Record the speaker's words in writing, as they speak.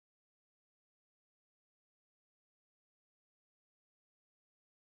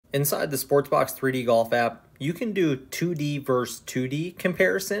Inside the Sportsbox 3D Golf app, you can do 2D versus 2D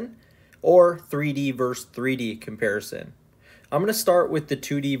comparison or 3D versus 3D comparison. I'm going to start with the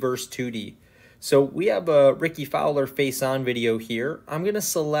 2D versus 2D. So we have a Ricky Fowler face-on video here. I'm going to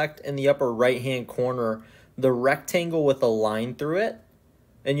select in the upper right-hand corner the rectangle with a line through it,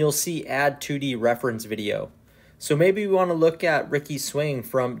 and you'll see Add 2D Reference Video. So maybe we want to look at Ricky's swing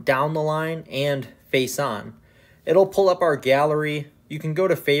from down the line and face-on. It'll pull up our gallery. You can go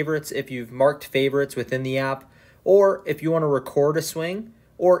to favorites if you've marked favorites within the app, or if you want to record a swing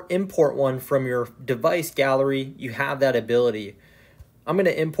or import one from your device gallery, you have that ability. I'm going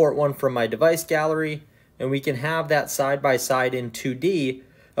to import one from my device gallery, and we can have that side by side in 2D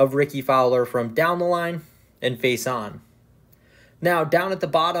of Ricky Fowler from down the line and face on. Now down at the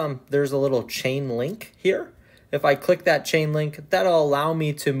bottom, there's a little chain link here. If I click that chain link, that'll allow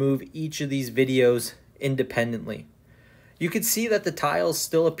me to move each of these videos independently. You can see that the tiles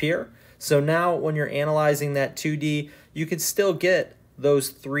still appear. So now when you're analyzing that 2D, you can still get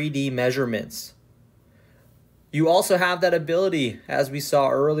those 3D measurements. You also have that ability, as we saw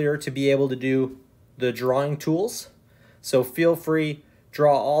earlier, to be able to do the drawing tools. So feel free,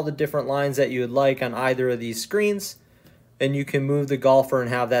 draw all the different lines that you would like on either of these screens, and you can move the golfer and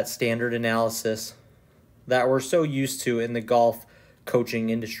have that standard analysis that we're so used to in the golf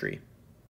coaching industry.